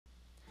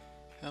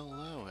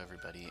Hello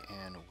everybody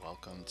and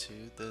welcome to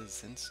the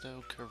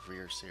Xinsto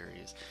Career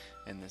Series.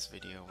 In this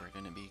video we're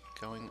going to be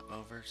going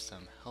over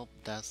some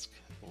Helpdesk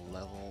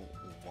Level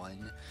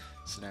 1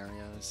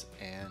 scenarios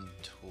and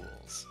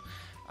tools.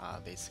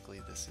 Basically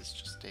this is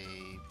just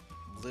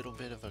a little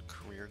bit of a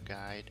career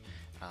guide.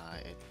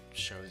 It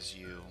shows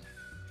you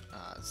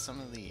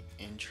some of the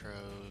intro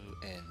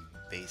and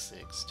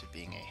basics to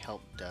being a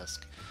Helpdesk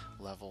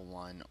Level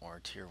 1 or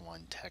Tier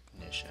 1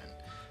 technician.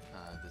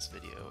 This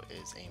video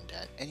is aimed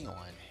at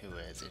anyone who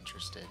is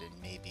interested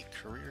in maybe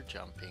career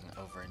jumping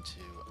over into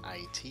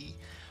IT,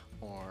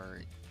 or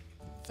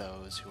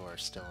those who are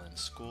still in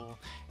school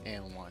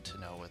and want to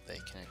know what they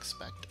can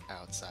expect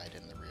outside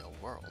in the real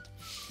world.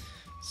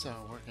 So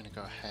we're going to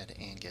go ahead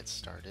and get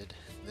started.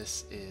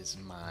 This is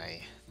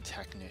my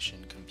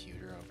technician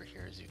computer over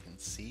here. As you can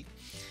see,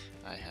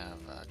 I have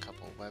a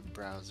couple web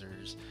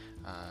browsers,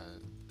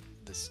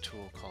 this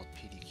tool called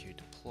PDQ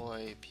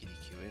Deploy,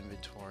 PDQ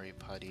Inventory,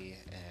 PuTTY,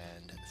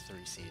 and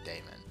 3C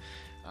Daemon.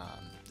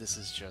 This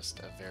is just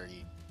a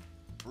very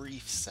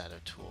brief set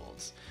of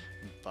tools,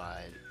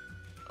 but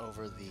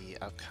over the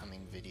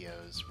upcoming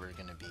videos we're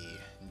going to be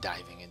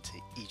diving into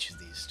each of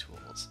these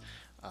tools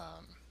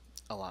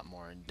a lot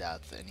more in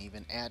depth, and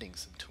even adding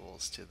some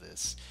tools to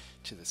this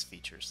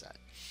feature set.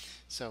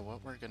 So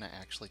what we're going to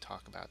actually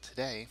talk about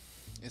today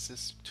is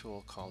this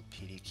tool called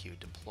PDQ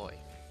Deploy.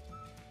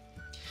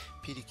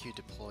 PDQ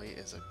Deploy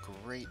is a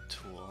great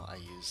tool. I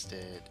used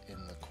it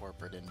in the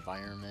corporate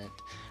environment.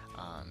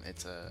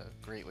 It's a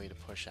great way to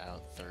push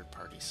out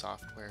third-party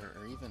software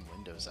or even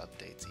Windows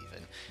updates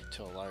even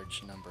to a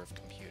large number of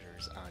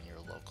computers on your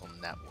local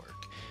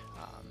network.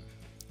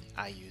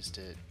 I used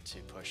it to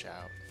push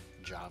out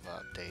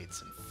Java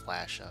updates and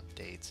Flash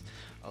updates.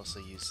 Also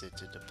used it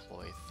to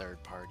deploy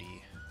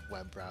third-party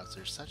web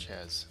browsers such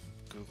as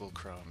Google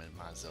Chrome and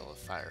Mozilla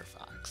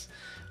Firefox.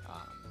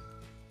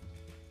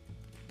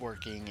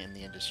 Working in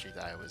the industry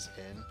that I was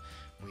in,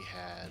 we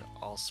had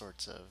all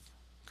sorts of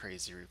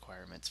crazy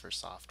requirements for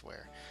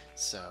software,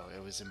 so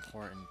it was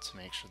important to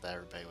make sure that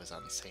everybody was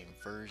on the same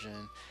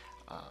version,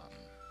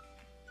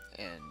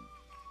 and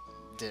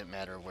didn't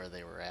matter where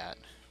they were at,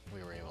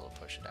 we were able to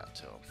push it out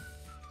to them.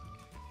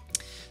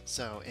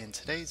 So in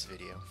today's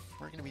video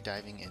we're going to be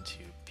diving into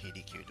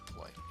PDQ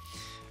Deploy.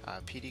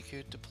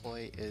 PDQ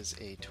Deploy is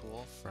a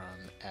tool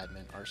from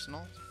Admin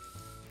Arsenal,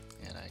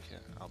 and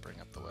I'll bring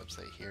up the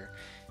website here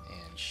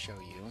and show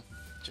you,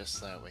 just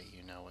so that way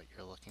you know what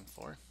you're looking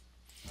for.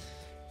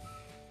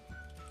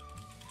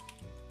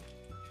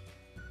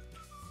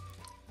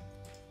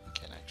 I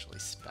can't actually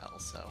spell,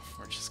 so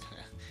we're just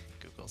gonna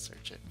Google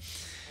search it.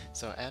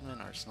 So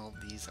Admin Arsenal,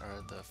 these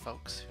are the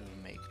folks who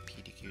make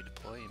PDQ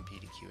Deploy and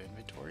PDQ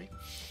Inventory.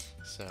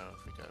 So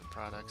if we go to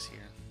products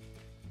here,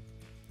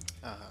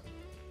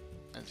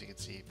 as you can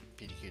see,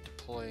 PDQ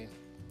Deploy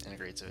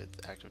integrates with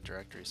Active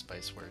Directory,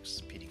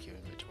 Spiceworks, PDQ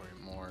Inventory,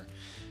 and more.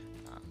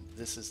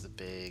 This is the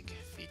big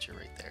feature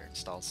right there.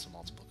 Installs to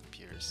multiple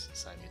computers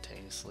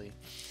simultaneously,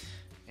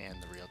 and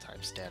the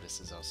real-time status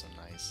is also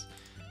nice.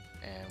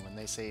 And when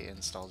they say it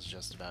installs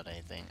just about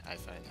anything, I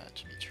find that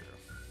to be true.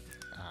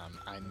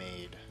 I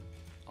made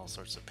all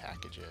sorts of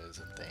packages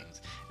and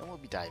things, and we'll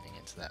be diving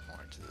into that more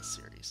into this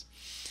series.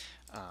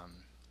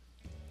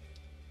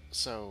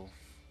 So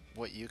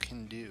what you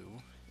can do,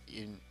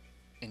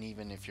 and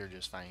even if you're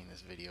just finding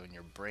this video and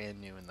you're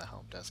brand new in the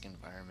Helpdesk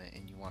environment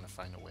and you want to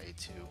find a way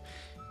to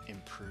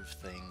improve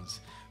things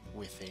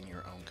within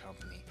your own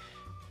company,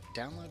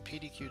 download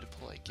PDQ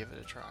Deploy, give it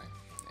a try,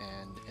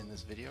 and in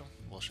this video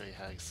we'll show you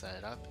how to set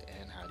it up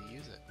and how to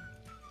use it.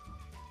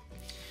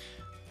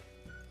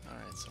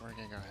 Alright, so we're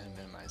going to go ahead and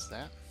minimize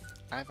that.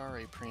 I've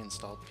already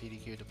pre-installed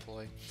PDQ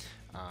Deploy.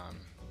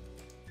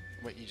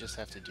 What you just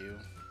have to do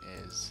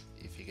is,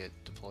 if you get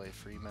Deploy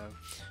free mode,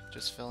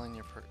 just fill in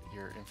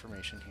your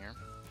information here,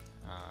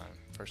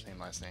 first name,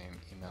 last name,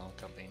 email,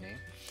 company name,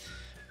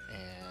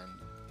 and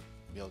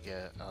you'll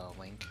get a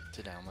link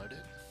to download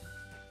it.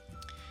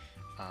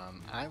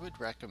 I would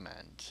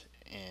recommend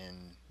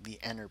in the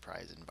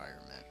enterprise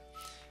environment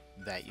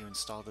that you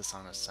install this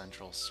on a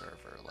central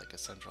server, like a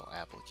central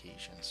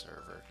application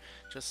server,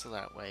 just so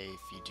that way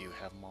if you do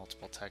have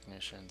multiple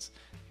technicians,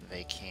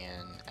 they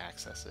can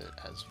access it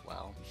as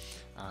well.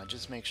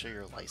 Just make sure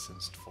you're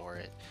licensed for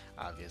it,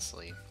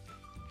 obviously.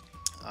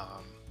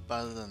 But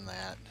other than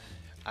that,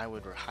 I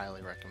would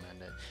highly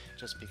recommend it,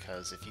 just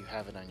because if you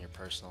have it on your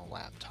personal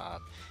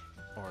laptop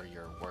or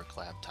your work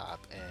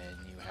laptop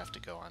and you have to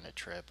go on a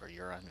trip or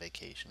you're on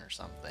vacation or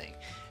something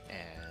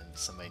and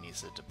somebody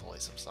needs to deploy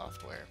some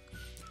software,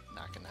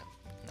 not gonna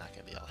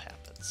be able to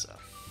happen. So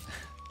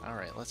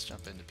alright, let's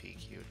jump into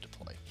PDQ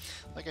Deploy.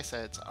 Like I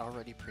said, it's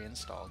already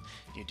pre-installed.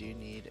 You do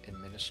need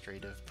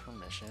administrative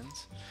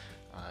permissions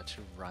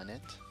to run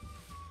it,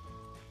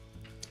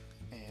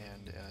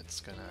 and it's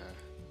gonna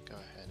go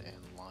ahead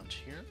and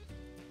launch here.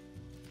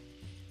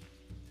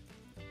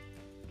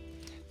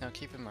 Now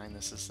keep in mind,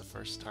 this is the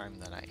first time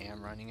that I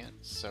am running it,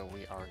 so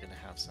we are going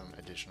to have some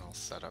additional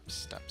setup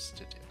steps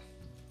to do.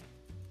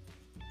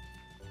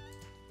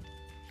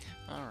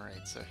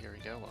 Alright, so here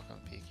we go. Welcome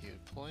to PDQ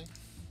Deploy.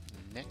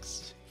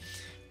 Next,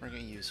 we're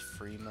going to use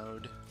free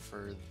mode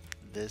for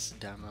this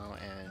demo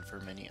and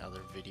for many other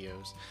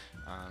videos.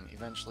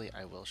 Eventually,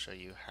 I will show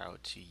you how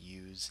to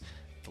use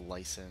the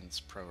license,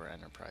 pro, or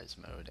enterprise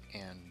mode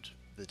and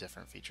the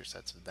different feature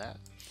sets of that.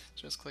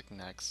 Just click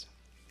next.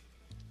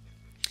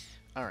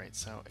 Alright,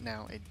 so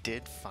now it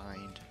did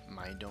find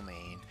my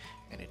domain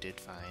and it did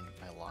find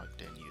my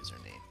logged in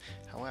username.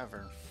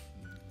 However,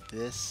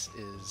 this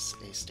is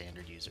a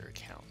standard user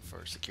account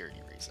for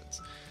security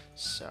reasons.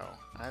 So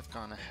I've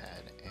gone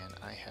ahead and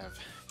I have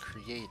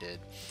created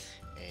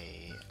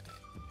a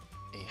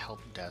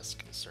Helpdesk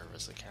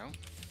service account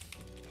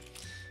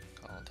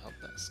called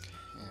Helpdesk,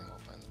 and we'll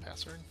find the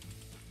password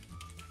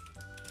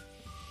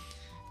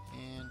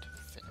and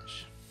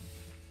finish.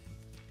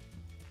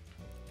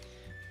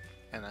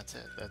 And that's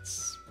it.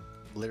 That's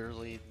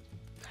literally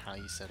how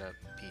you set up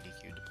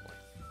PDQ Deploy.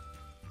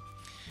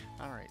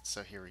 Alright,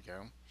 so here we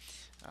go.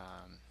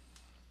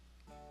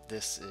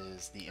 This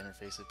is the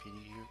interface of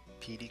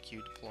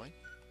PDQ Deploy.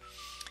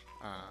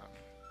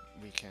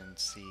 We can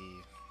see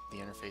the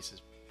interface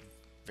is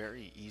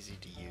very easy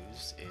to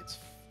use.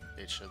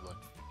 It should look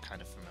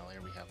kind of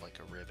familiar. We have like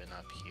a ribbon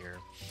up here,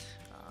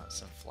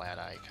 some flat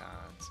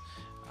icons,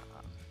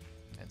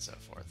 and so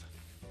forth.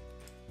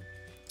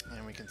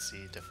 And we can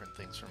see different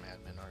things from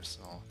Admin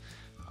Arsenal,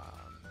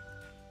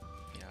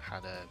 how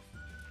to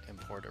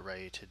import a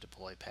ready to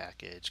deploy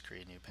package,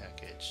 create a new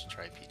package,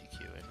 try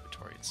PDQ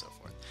inventory, and so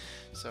forth.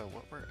 So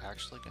what we're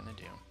actually going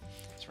to do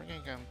is we're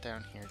going to come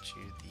down here to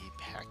the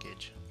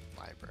package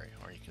library,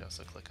 or you can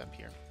also click up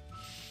here.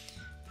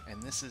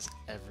 And this is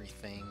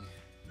everything,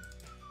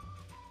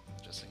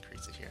 just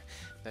increase it here,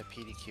 that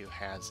PDQ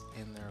has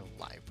in their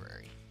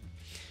library.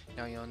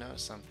 Now you'll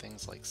notice some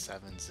things like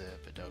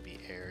 7-Zip, Adobe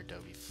Air,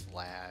 Adobe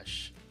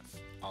Flash,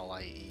 All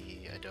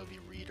IE, Adobe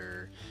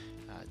Reader,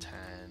 10,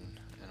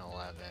 and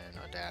 11,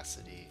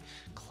 Audacity,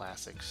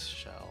 Classic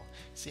Shell.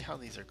 See how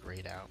these are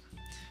grayed out?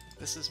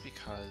 This is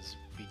because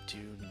we do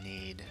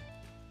need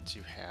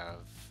to have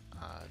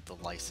the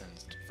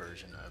licensed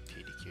version of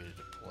PDQ to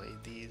deploy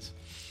these.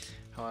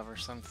 However,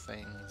 some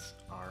things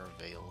are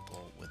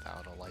available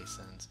without a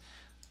license,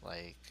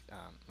 like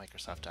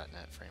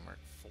Microsoft.NET Framework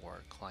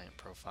for Client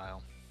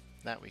Profile.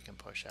 That we can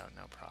push out,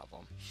 no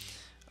problem.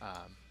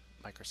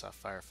 Microsoft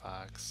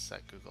Firefox,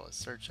 set Google as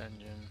search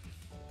engine,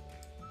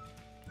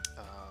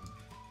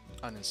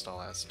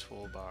 uninstall as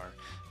toolbar,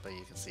 but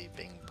you can see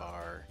Bing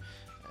bar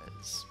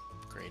is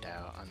grayed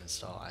out,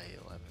 uninstall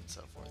IE11, and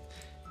so forth.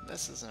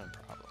 This isn't a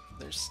problem.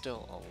 There's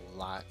still a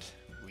lot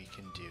we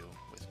can do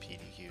with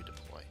PDQ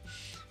Deploy.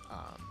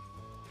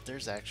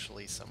 There's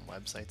actually some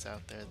websites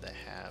out there that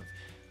have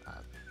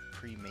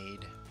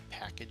pre-made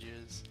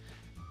packages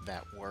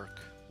that work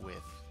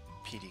with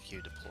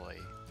PDQ Deploy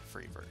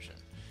free version.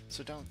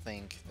 So don't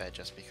think that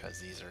just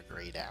because these are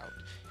grayed out,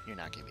 you're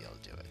not going to be able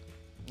to do it.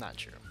 Not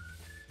true.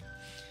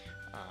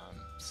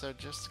 So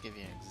just to give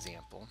you an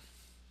example,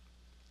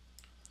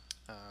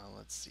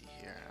 let's see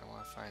here. I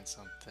want to find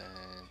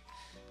something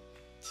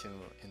to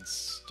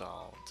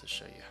install to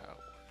show you how it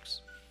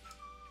works.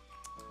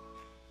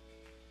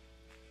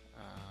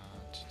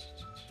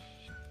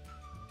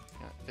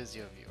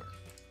 Visio Viewer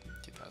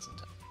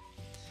 2010.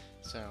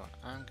 So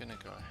I'm going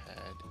to go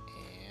ahead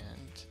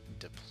and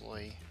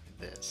deploy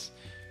this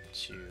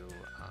to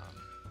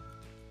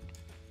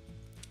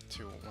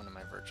one of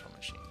my virtual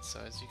machines. So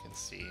as you can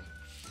see,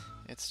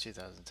 it's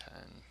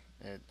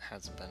 2010. It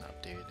hasn't been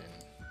updated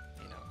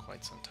in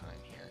quite some time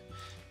here,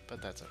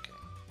 but that's okay.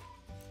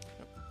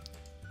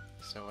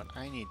 So what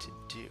I need to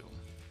do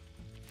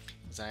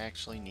is I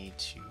actually need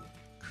to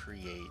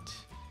create,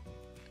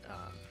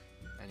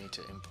 I need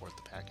to import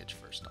the package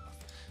first off.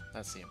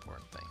 That's the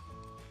important thing.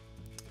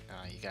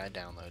 You gotta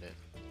download it.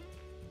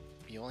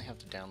 You only have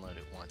to download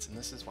it once, and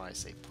this is why I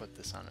say put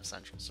this on a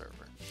central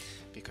server,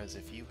 because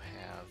if you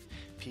have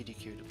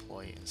PDQ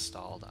Deploy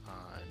installed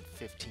on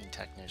 15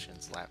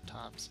 technicians'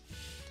 laptops,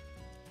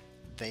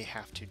 they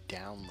have to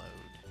download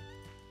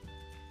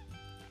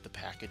the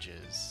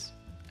packages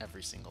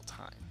every single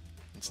time.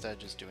 Instead of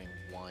just doing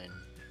one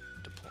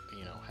deploy,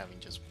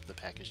 having just the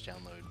package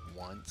download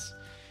once,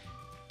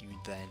 you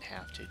then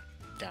have to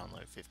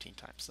download 15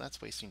 times. So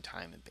that's wasting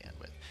time and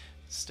bandwidth.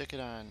 Stick it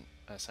on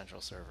a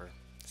central server,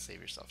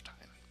 save yourself time.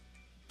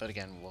 But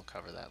again, we'll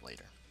cover that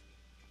later.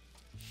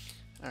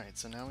 Alright,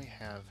 so now we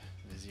have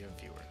Visio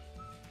Viewer.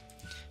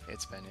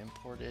 It's been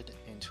imported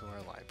into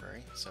our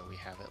library, so we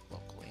have it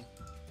locally.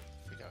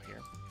 If we go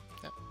here,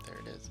 yep, there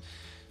it is.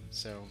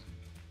 So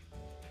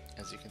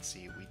as you can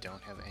see, we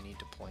don't have any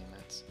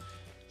deployments.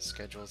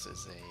 Schedules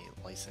is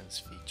a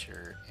licensed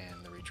feature,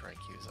 and the retry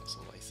queue is also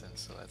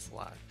licensed, so that's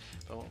locked.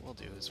 But what we'll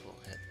do is we'll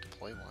hit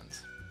deploy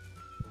once,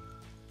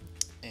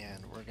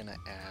 and we're going to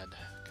add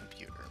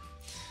computer.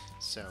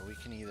 So we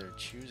can either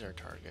choose our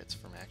targets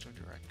from Active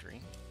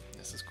Directory.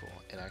 This is cool.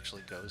 It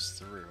actually goes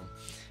through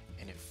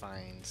and it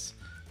finds,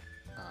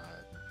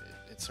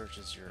 it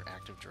searches your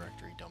Active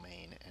Directory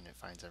domain and it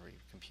finds every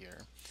computer.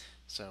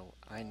 So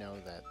I know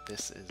that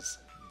this is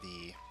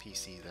the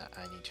PC that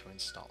I need to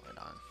install it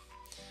on.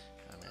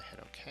 I'm going to hit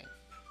OK.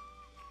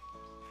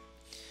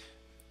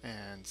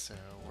 And so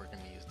we're going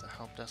to use the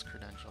Helpdesk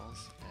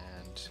credentials,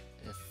 and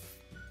if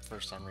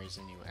for some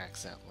reason you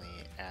accidentally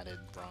added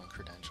wrong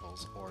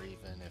credentials, or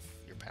even if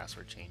your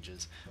password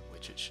changes,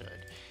 which it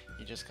should,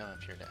 you just come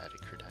up here to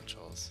edit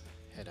credentials,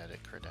 hit edit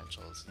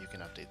credentials. You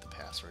can update the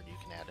password, you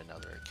can add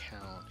another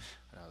account,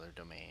 another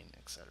domain,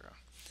 etc.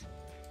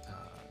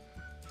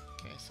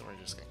 Okay, so we're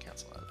just going to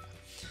cancel out of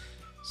that.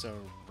 So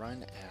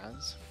run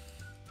as,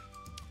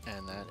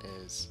 and that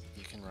is,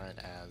 you can run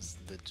as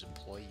the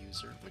deploy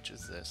user, which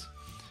is this,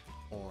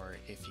 or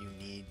if you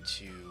need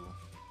to,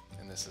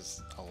 and this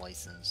is a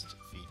licensed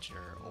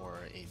feature or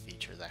a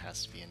feature that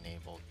has to be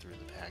enabled through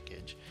the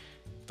package,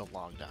 the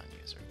logged on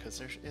user, because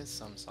there is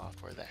some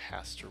software that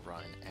has to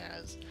run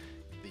as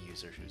the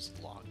user who's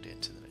logged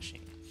into the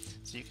machine.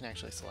 So you can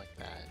actually select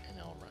that and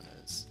it'll run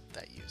as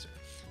that user.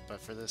 But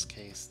for this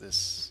case,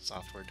 this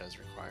software does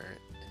require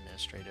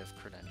administrative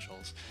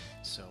credentials,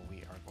 so we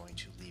are going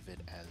to leave it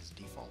as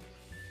default.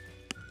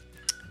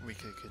 We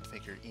could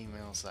configure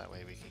email, so that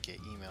way we could get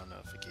email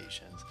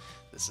notifications.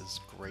 This is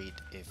great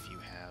if you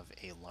have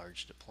a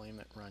large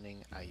deployment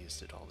running. I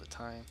used it all the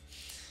time.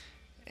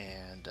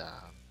 And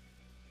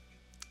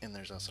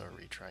there's also a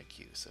retry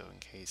queue, so in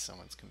case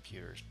someone's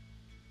computer's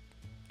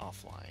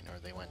offline, or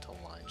they went to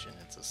lunch and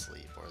it's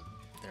asleep, or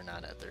they're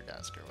not at their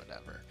desk or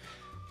whatever,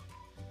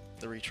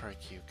 the retry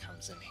queue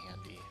comes in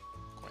handy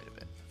quite a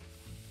bit.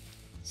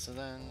 So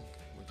then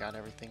we got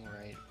everything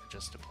right. We're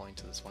just deploying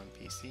to this one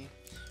PC.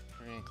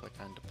 We're going to click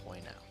on deploy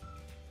now.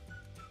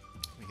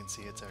 We can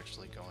see it's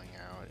actually going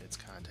out. It's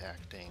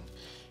contacting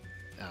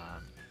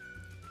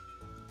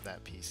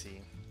that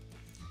PC.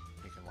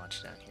 We can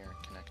watch down here,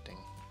 connecting.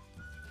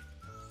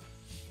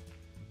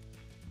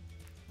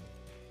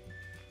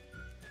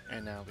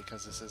 And now,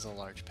 because this is a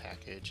large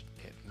package,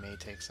 it may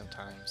take some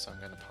time, so I'm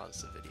going to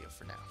pause the video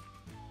for now.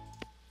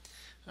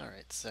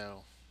 Alright,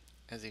 so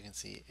as you can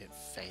see, it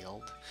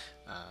failed.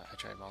 I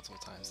tried multiple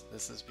times.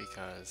 This is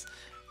because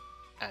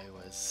I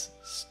was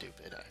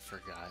stupid. I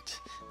forgot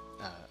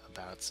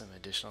about some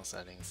additional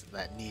settings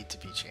that need to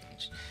be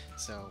changed.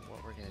 So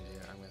what we're going to do,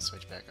 I'm going to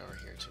switch back over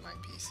here to my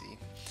PC.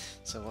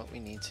 So what we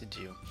need to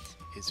do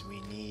is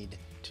we need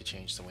to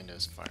change the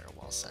Windows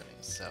firewall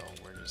settings. So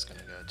we're just going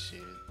to go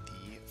to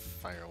the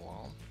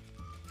firewall,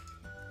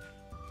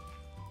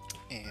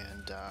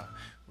 and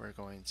we're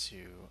going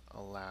to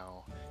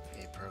allow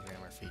a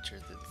programmer feature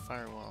through the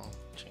firewall,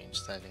 change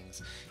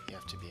settings. You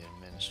have to be an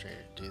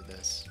administrator to do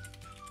this.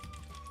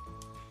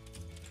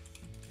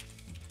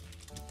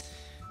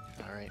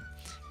 Alright,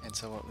 and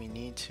so what we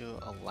need to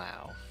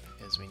allow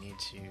is we need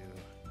to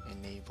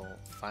enable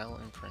file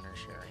and printer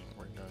sharing.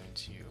 We're going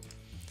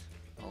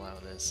to allow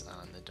this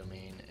on the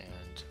domain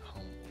and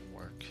home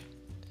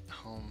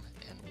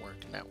and work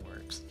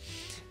networks.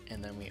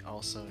 And then we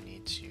also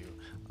need to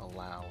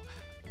allow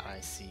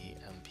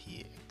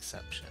ICMP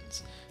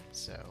exceptions.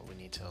 So we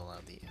need to allow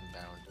the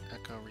inbound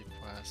echo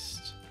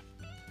request.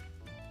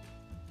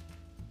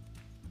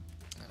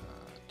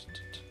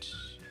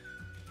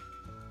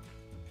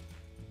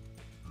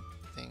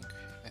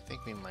 I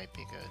think we might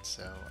be good,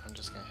 so I'm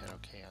just going to hit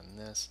OK on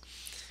this.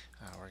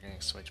 We're going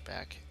to switch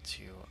back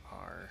to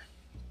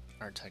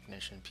our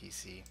technician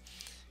PC,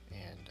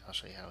 and I'll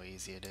show you how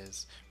easy it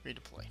is.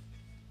 Redeploy,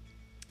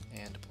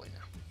 and deploy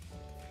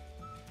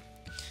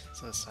now.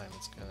 So this time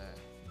it's going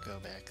to go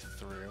back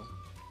through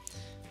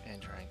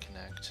and try and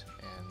connect,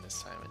 and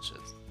this time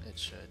it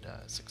should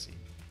succeed.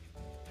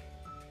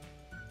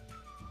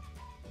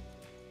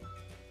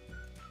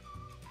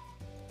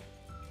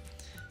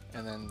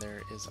 And then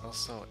there is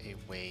also a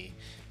way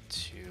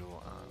to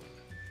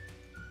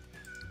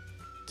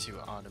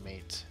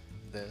automate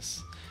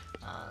this,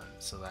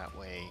 so that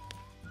way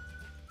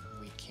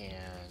we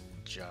can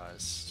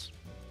just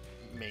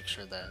make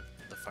sure that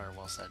the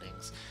firewall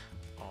settings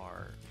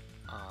are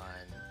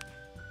on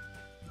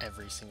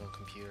every single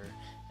computer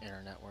in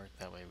our network.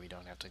 That way we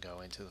don't have to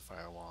go into the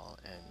firewall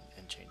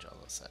and change all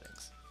those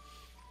settings.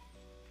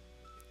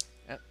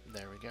 Yep,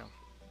 there we go.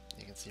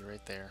 You can see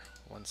right there,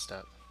 one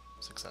step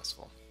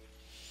successful.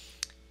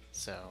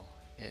 So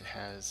it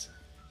has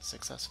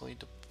successfully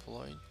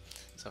deployed.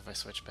 So if I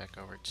switch back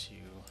over to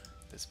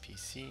this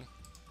PC,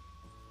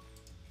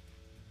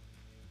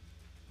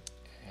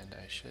 and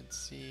I should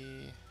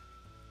see,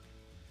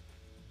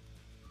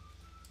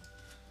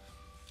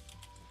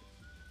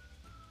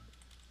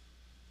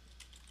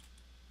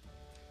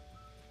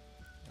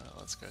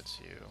 let's go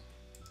to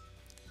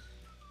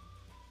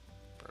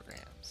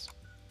programs.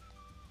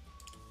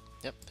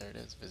 Yep, there it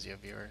is, Visio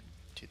Viewer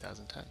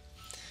 2010.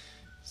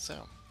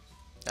 So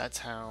that's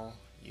how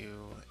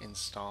you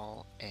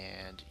install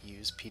and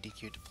use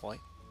PDQ Deploy.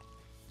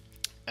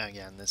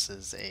 Again, this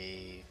is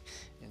a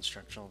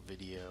instructional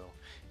video.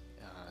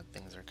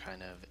 Things are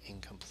kind of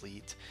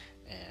incomplete,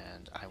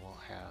 and I will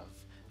have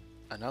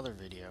another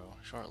video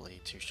shortly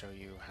to show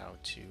you how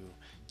to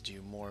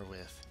do more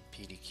with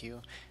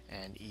PDQ,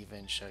 and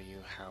even show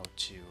you how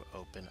to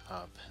open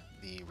up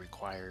the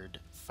required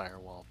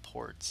firewall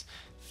ports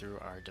through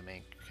our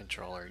domain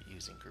controller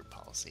using group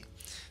policy.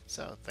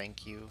 So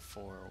thank you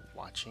for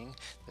watching.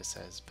 This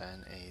has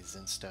been a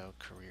Xinsto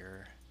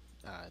Career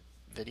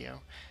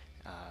video.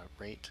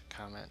 Rate,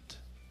 comment,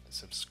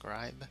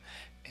 subscribe,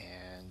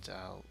 and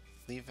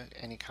leave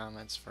any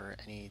comments for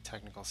any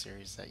technical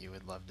series that you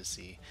would love to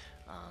see.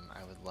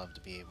 I would love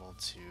to be able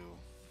to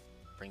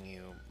bring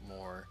you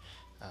more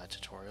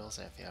tutorials,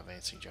 and if you have any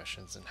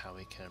suggestions on how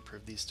we can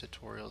improve these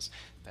tutorials,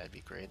 that'd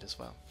be great as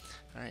well.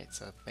 Alright,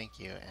 so thank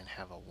you and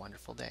have a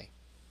wonderful day.